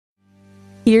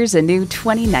Here's a new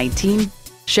 2019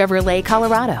 Chevrolet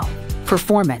Colorado.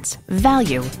 Performance,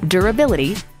 value,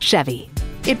 durability, Chevy.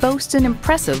 It boasts an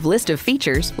impressive list of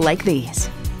features like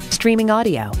these: streaming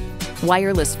audio,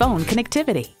 wireless phone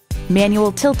connectivity,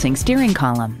 manual tilting steering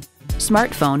column,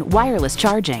 smartphone wireless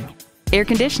charging, air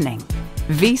conditioning,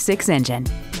 V6 engine,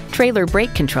 trailer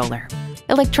brake controller,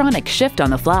 electronic shift on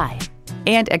the fly,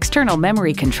 and external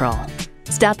memory control.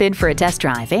 Stop in for a test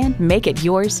drive and make it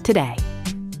yours today.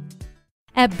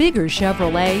 At Bigger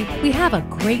Chevrolet, we have a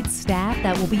great staff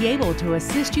that will be able to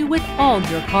assist you with all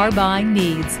your car buying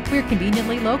needs. We're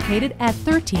conveniently located at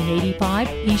 1385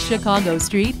 East Chicago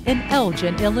Street in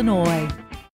Elgin, Illinois.